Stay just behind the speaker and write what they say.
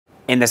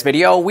In this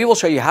video, we will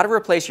show you how to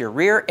replace your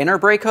rear inner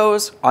brake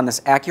hose on this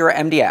Acura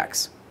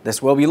MDX.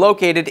 This will be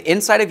located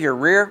inside of your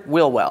rear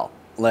wheel well.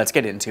 Let's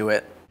get into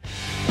it.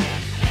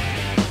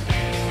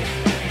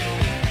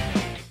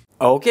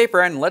 Okay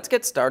friend, let's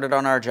get started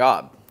on our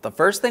job. The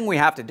first thing we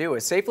have to do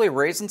is safely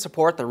raise and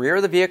support the rear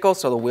of the vehicle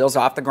so the wheel's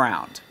off the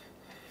ground.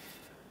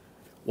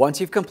 Once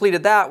you've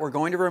completed that, we're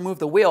going to remove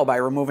the wheel by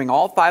removing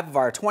all 5 of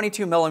our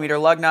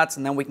 22mm lug nuts,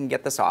 and then we can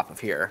get this off of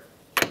here.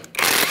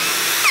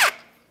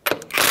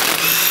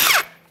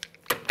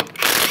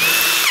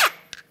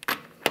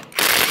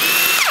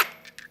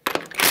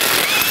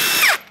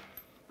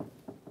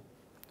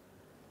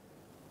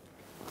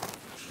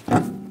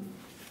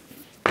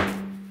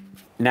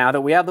 Now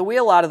that we have the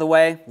wheel out of the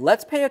way,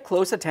 let's pay a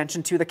close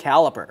attention to the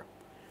caliper.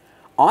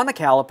 On the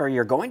caliper,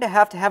 you're going to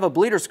have a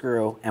bleeder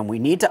screw, and we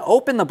need to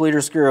open the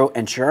bleeder screw,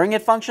 ensuring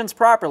it functions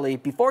properly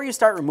before you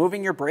start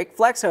removing your brake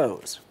flex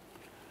hose.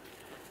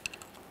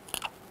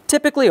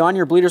 Typically on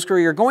your bleeder screw,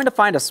 you're going to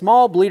find a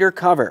small bleeder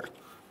cover.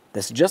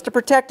 This is just a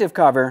protective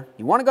cover.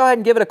 You want to go ahead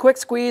and give it a quick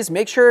squeeze,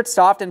 make sure it's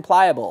soft and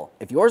pliable.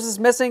 If yours is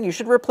missing, you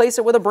should replace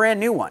it with a brand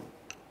new one.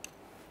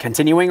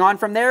 Continuing on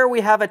from there,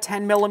 we have a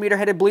 10mm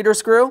headed bleeder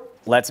screw.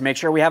 Let's make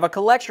sure we have a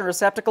collection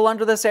receptacle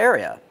under this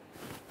area.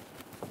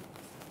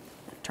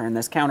 Turn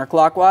this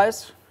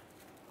counterclockwise.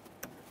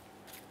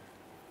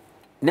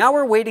 Now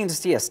we're waiting to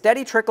see a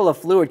steady trickle of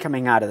fluid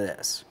coming out of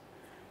this.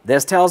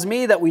 This tells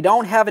me that we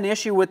don't have an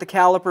issue with the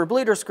caliper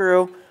bleeder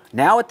screw.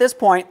 Now at this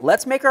point,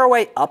 let's make our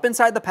way up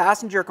inside the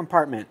passenger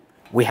compartment.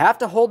 We have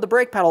to hold the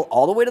brake pedal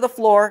all the way to the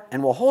floor,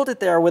 and we'll hold it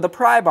there with a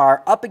pry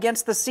bar up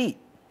against the seat.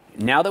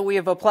 Now that we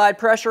have applied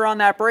pressure on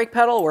that brake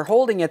pedal, we're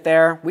holding it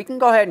there. We can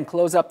go ahead and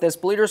close up this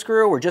bleeder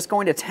screw. We're just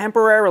going to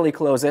temporarily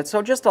close it,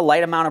 so just a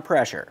light amount of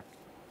pressure.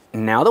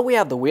 Now that we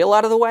have the wheel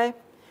out of the way,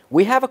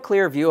 we have a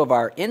clear view of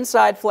our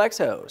inside flex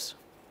hose.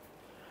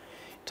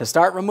 To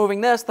start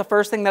removing this, the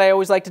first thing that I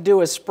always like to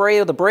do is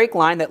spray the brake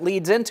line that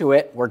leads into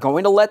it. We're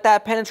going to let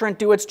that penetrant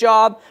do its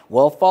job.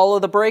 We'll follow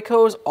the brake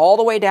hose all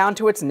the way down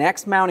to its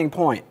next mounting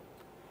point.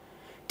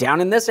 Down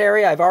in this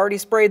area, I've already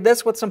sprayed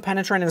this with some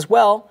penetrant as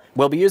well.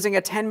 We'll be using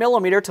a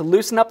 10mm to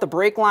loosen up the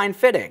brake line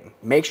fitting.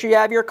 Make sure you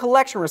have your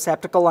collection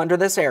receptacle under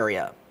this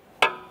area.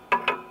 I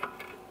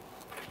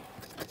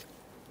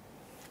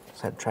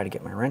had to try to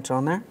get my wrench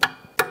on there.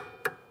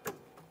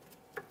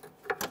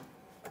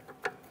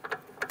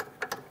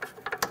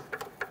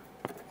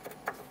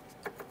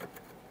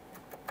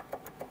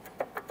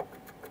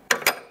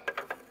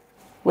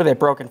 With it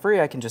broken free,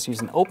 I can just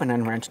use an open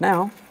end wrench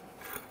now.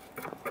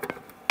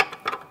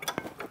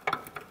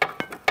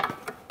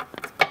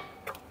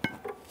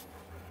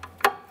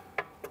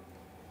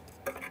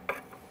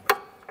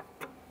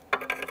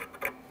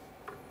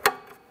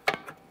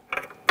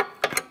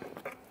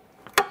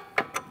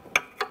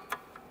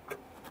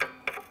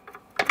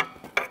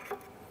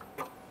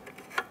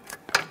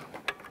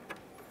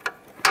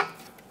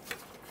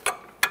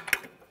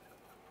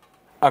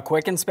 A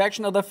quick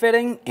inspection of the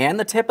fitting and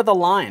the tip of the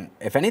line.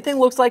 If anything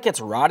looks like it's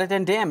rotted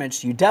and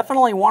damaged, you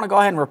definitely want to go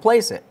ahead and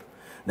replace it.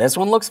 This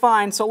one looks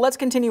fine, so let's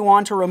continue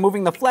on to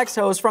removing the flex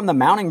hose from the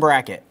mounting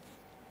bracket.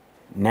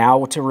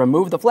 Now to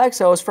remove the flex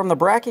hose from the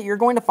bracket, you're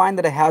going to find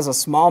that it has a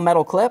small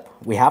metal clip.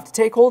 We have to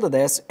take hold of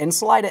this and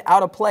slide it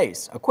out of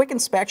place. A quick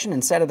inspection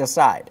and set it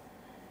aside.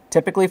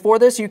 Typically for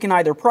this, you can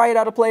either pry it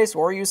out of place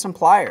or use some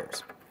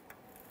pliers.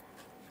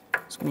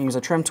 Just going to use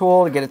a trim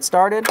tool to get it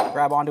started,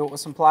 grab onto it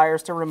with some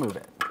pliers to remove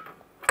it.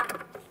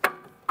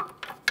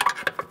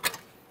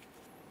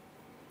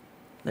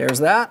 There's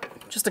that.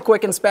 Just a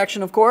quick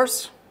inspection, of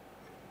course.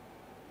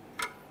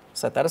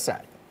 Set that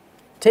aside.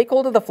 Take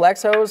hold of the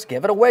flex hose,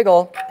 give it a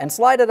wiggle, and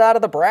slide it out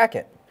of the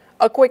bracket.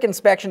 A quick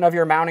inspection of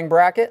your mounting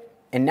bracket.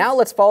 And now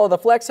let's follow the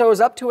flex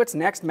hose up to its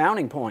next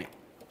mounting point.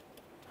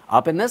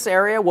 Up in this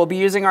area, we'll be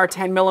using our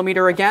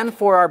 10mm again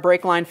for our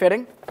brake line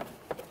fitting.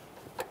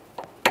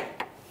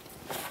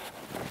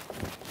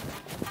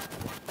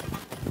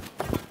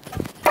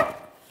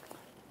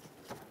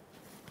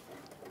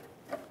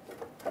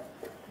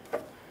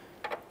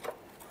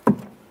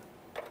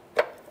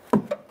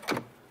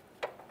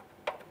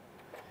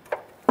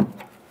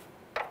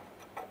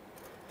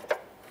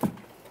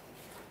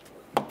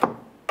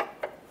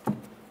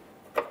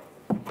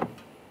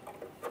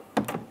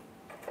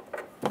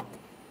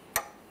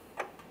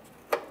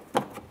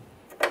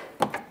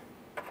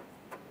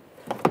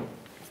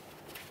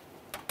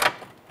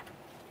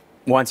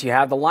 Once you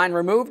have the line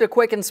removed, a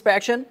quick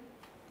inspection.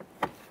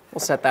 We'll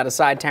set that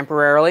aside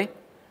temporarily.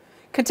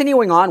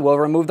 Continuing on, we'll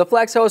remove the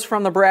flex hose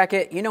from the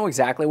bracket. You know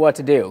exactly what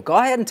to do. Go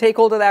ahead and take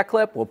hold of that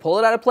clip. We'll pull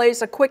it out of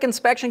place. A quick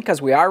inspection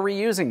because we are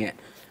reusing it.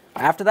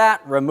 After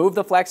that, remove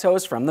the flex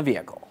hose from the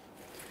vehicle.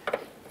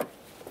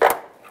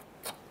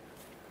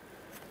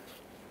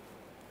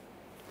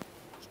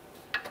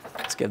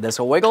 Let's give this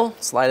a wiggle,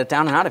 slide it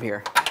down and out of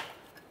here.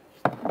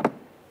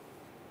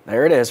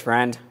 There it is,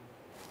 friend.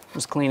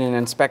 Just clean and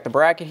inspect the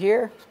bracket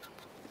here.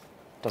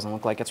 Doesn't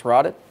look like it's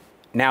rotted.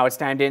 Now it's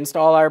time to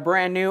install our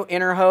brand new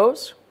inner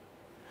hose.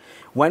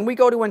 When we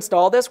go to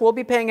install this, we'll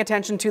be paying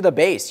attention to the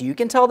base. You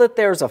can tell that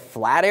there's a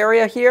flat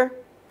area here.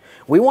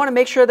 We want to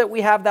make sure that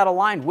we have that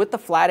aligned with the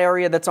flat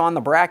area that's on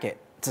the bracket.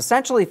 It's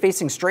essentially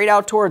facing straight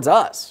out towards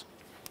us.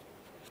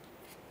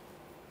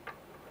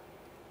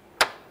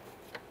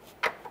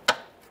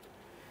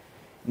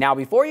 Now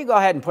before you go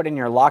ahead and put in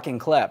your locking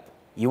clip,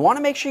 you want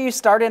to make sure you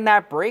start in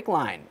that brake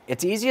line.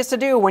 It's easiest to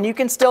do when you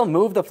can still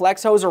move the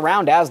flex hose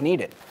around as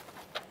needed.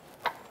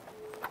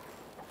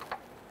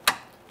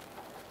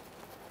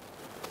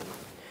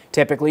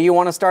 Typically you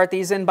want to start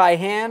these in by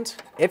hand.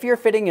 If your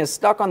fitting is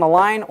stuck on the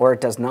line or it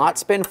does not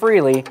spin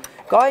freely,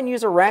 go ahead and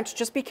use a wrench.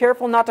 Just be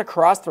careful not to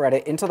cross thread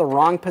it into the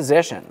wrong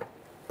position.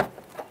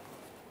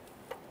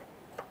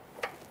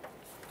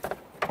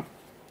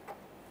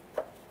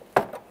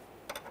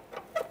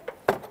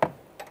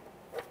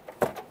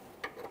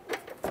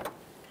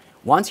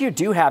 Once you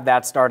do have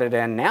that started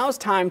in, now it's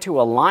time to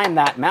align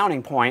that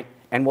mounting point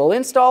and we'll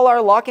install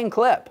our locking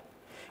clip.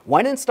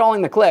 When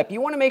installing the clip,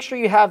 you want to make sure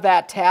you have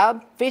that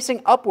tab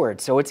facing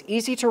upward so it's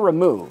easy to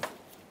remove.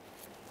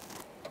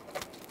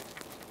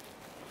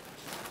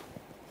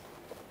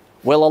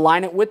 We'll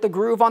align it with the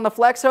groove on the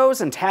flex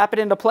hose and tap it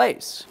into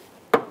place.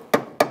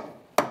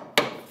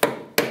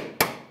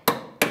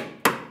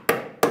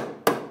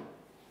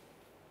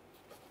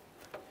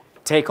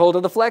 Take hold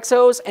of the flex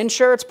hose,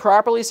 ensure it's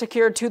properly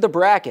secured to the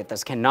bracket.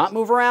 This cannot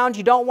move around,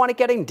 you don't want it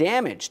getting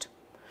damaged.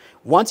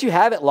 Once you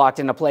have it locked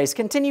into place,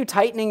 continue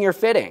tightening your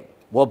fitting.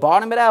 We'll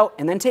bottom it out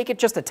and then take it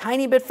just a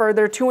tiny bit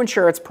further to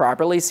ensure it's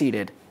properly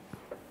seated.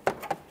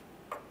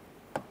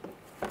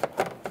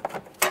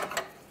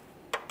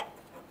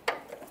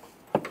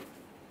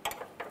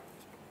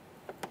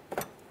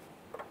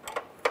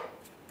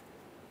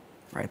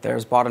 Right there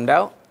is bottomed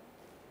out.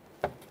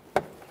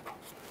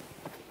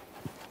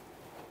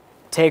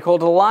 Take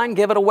hold of the line,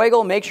 give it a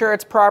wiggle, make sure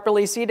it's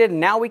properly seated, and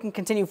now we can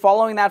continue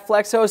following that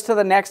flex hose to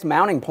the next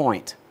mounting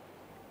point.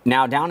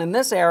 Now down in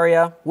this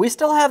area, we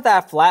still have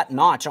that flat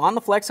notch on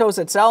the flex hose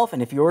itself,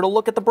 and if you were to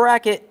look at the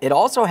bracket, it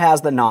also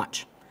has the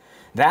notch.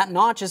 That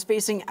notch is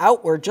facing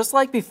outward just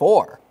like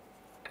before.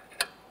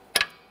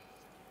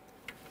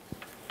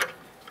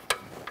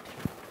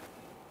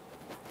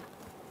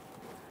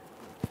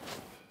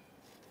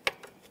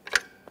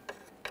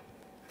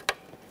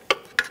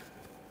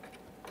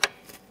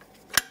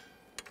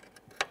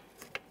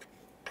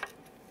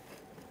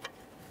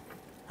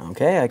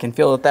 Okay, I can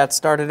feel that that's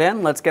started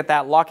in. Let's get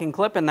that locking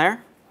clip in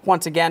there.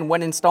 Once again,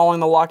 when installing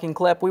the locking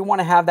clip, we want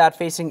to have that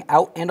facing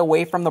out and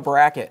away from the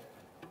bracket.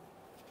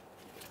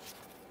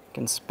 You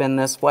can spin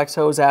this flex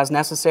hose as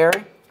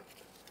necessary.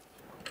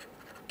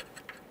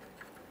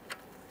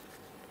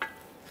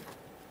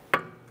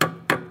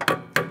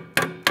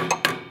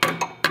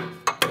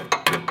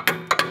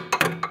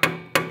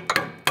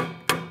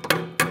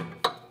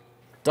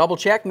 Double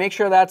check, make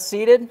sure that's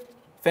seated.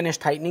 Finish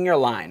tightening your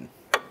line.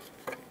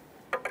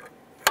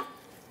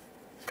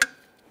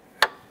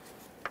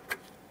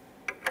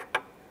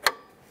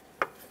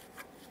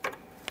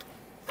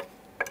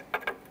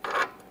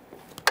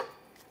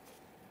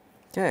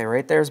 Okay,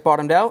 right there is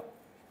bottomed out.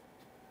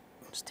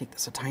 Just take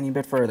this a tiny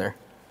bit further.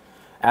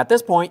 At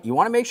this point, you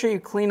want to make sure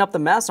you clean up the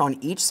mess on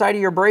each side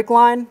of your brake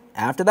line.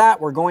 After that,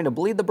 we're going to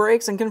bleed the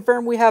brakes and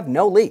confirm we have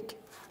no leak.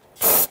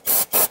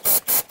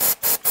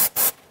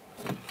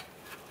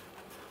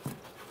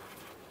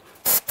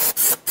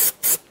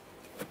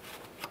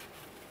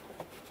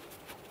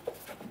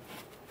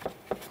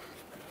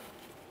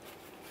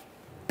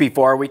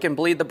 Before we can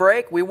bleed the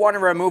brake, we want to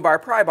remove our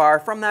pry bar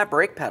from that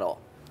brake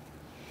pedal.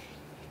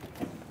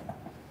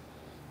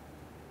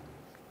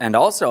 And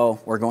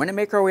also, we're going to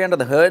make our way under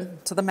the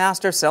hood to the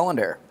master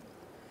cylinder.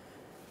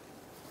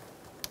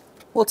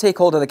 We'll take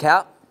hold of the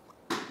cap,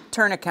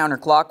 turn it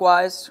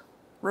counterclockwise,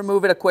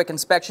 remove it a quick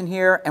inspection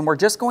here, and we're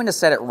just going to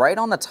set it right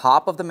on the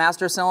top of the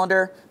master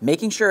cylinder,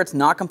 making sure it's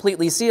not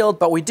completely sealed,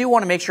 but we do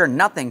want to make sure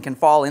nothing can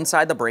fall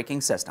inside the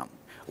braking system.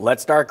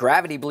 Let's start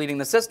gravity bleeding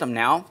the system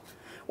now.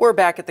 We're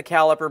back at the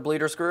caliper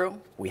bleeder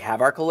screw. We have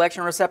our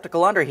collection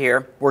receptacle under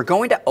here. We're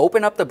going to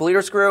open up the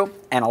bleeder screw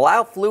and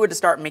allow fluid to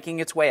start making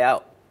its way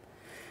out.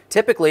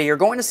 Typically, you're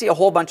going to see a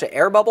whole bunch of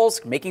air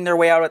bubbles making their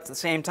way out at the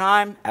same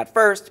time at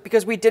first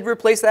because we did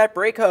replace that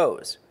brake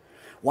hose.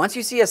 Once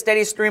you see a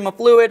steady stream of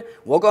fluid,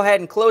 we'll go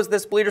ahead and close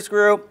this bleeder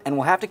screw and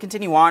we'll have to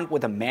continue on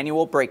with a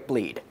manual brake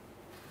bleed.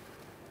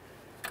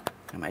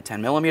 And my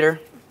 10mm.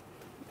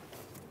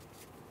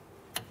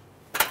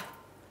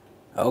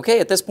 Okay,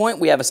 at this point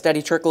we have a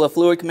steady trickle of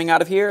fluid coming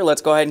out of here.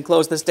 Let's go ahead and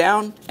close this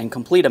down and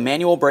complete a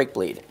manual brake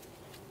bleed.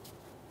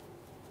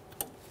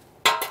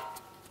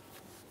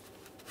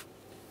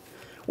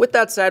 With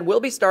that said,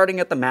 we'll be starting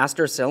at the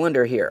master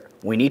cylinder here.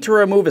 We need to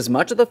remove as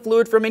much of the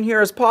fluid from in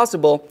here as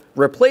possible,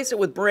 replace it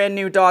with brand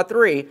new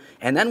 .3,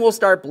 and then we'll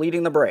start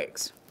bleeding the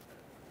brakes.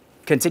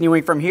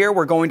 Continuing from here,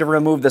 we're going to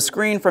remove the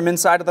screen from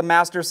inside of the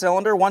master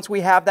cylinder. Once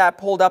we have that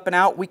pulled up and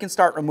out, we can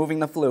start removing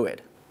the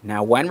fluid.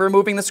 Now, when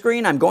removing the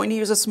screen, I'm going to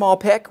use a small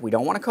pick. We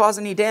don't want to cause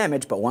any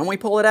damage, but when we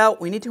pull it out,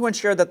 we need to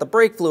ensure that the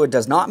brake fluid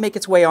does not make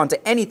its way onto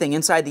anything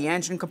inside the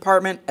engine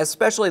compartment,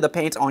 especially the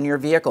paint on your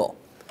vehicle.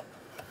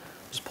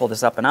 Just pull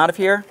this up and out of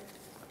here.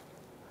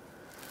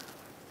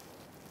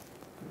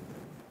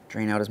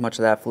 Drain out as much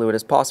of that fluid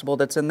as possible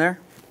that's in there.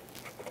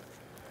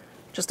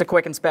 Just a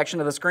quick inspection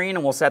of the screen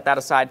and we'll set that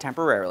aside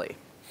temporarily.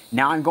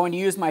 Now I'm going to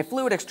use my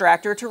fluid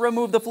extractor to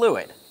remove the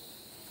fluid.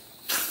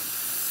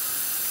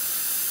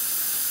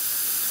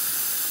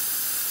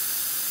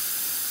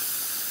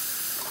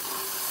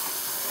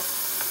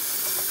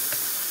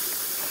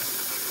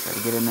 Try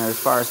to get in there as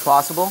far as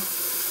possible.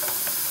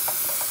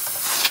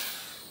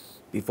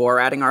 Before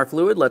adding our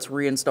fluid, let's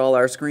reinstall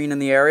our screen in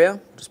the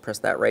area. Just press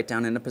that right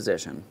down into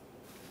position.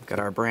 Got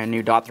our brand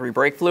new .3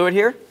 brake fluid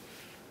here.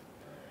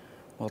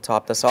 We'll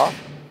top this off.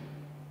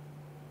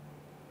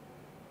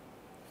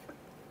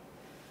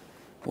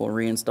 We'll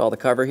reinstall the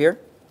cover here.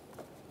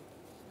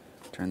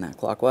 Turn that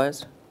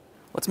clockwise.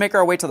 Let's make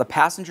our way to the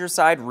passenger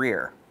side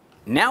rear.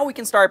 Now we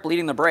can start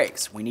bleeding the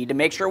brakes. We need to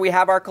make sure we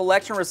have our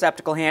collection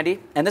receptacle handy,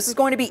 and this is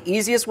going to be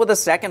easiest with a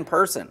second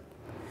person.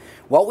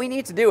 What we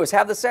need to do is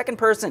have the second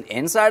person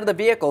inside of the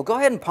vehicle go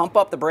ahead and pump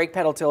up the brake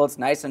pedal till it's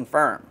nice and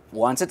firm.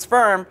 Once it's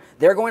firm,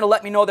 they're going to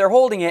let me know they're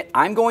holding it.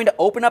 I'm going to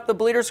open up the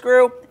bleeder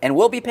screw, and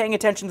we'll be paying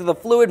attention to the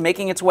fluid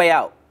making its way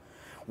out.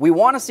 We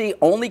want to see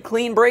only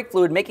clean brake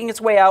fluid making its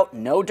way out,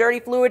 no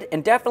dirty fluid,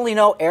 and definitely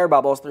no air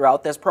bubbles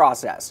throughout this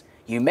process.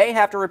 You may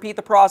have to repeat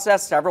the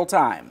process several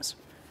times.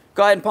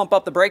 Go ahead and pump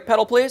up the brake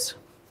pedal, please.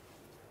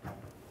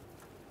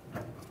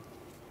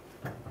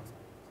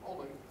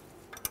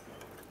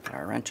 Got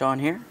our wrench on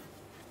here.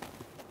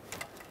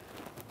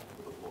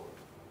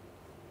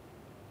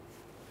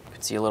 You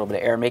can see a little bit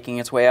of air making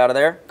its way out of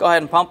there. Go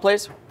ahead and pump,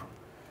 please.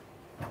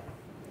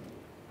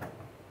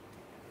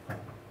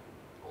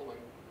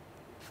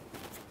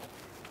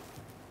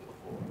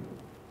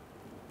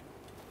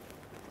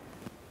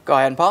 Go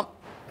ahead and pump.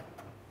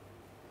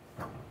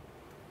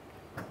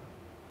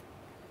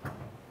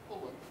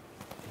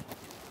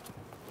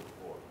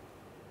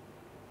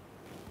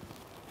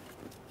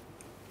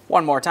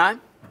 One more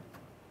time.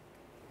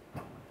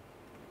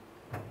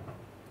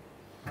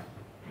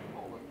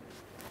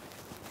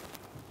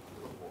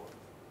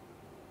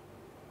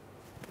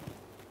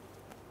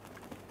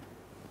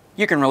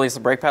 You can release the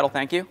brake pedal,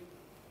 thank you.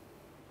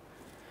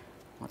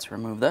 Let's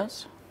remove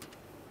this.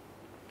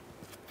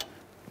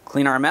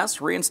 Clean our mess,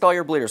 reinstall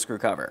your bleeder screw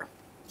cover.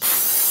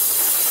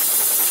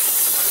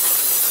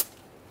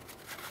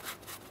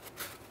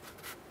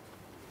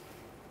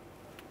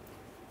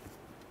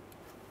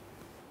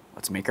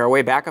 Let's make our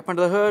way back up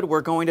under the hood.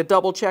 We're going to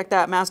double check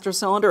that master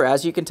cylinder.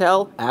 As you can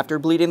tell, after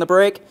bleeding the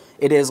brake,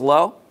 it is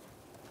low.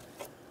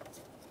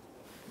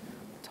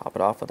 Top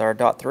it off with our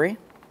 .3.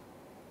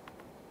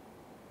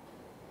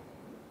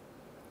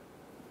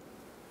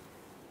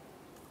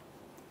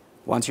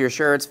 Once you're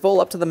sure it's full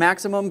up to the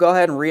maximum, go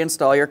ahead and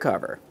reinstall your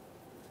cover.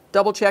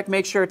 Double check,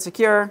 make sure it's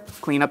secure,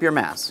 clean up your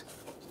mess.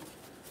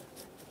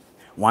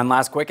 One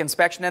last quick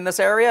inspection in this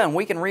area and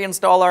we can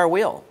reinstall our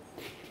wheel.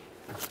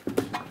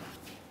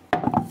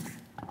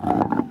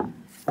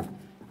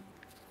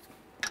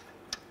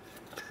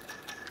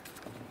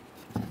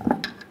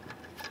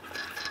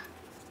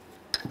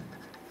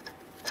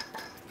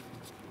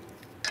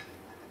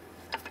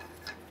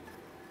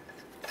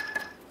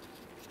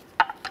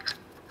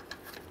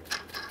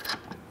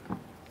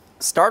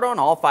 Start on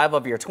all 5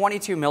 of your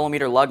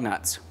 22mm lug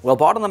nuts. We'll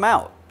bottom them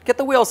out. Get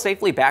the wheel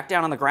safely back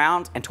down on the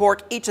ground and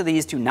torque each of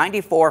these to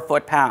 94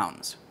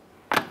 foot-pounds.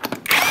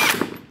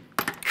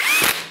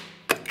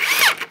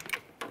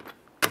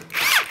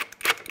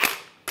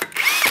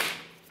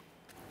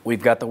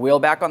 We've got the wheel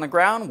back on the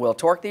ground. We'll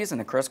torque these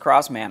in a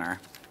crisscross manner.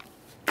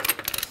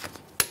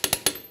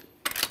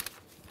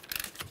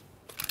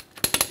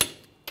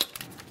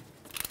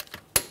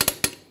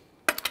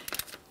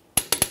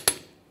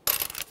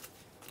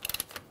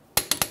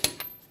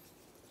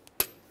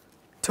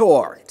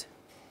 Torqued.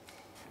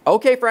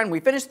 Okay friend, we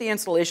finished the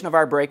installation of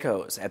our brake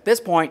hose. At this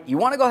point, you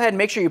want to go ahead and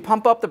make sure you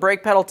pump up the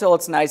brake pedal till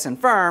it's nice and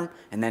firm,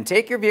 and then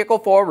take your vehicle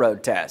for a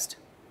road test.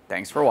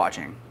 Thanks for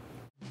watching.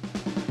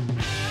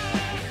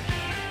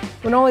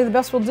 When only the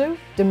best will do,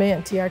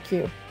 demand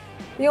TRQ.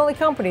 The only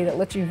company that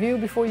lets you view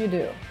before you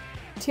do.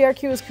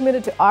 TRQ is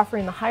committed to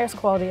offering the highest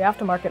quality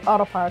aftermarket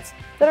auto parts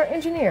that are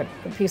engineered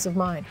for peace of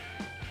mind.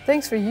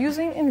 Thanks for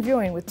using and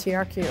viewing with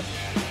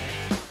TRQ.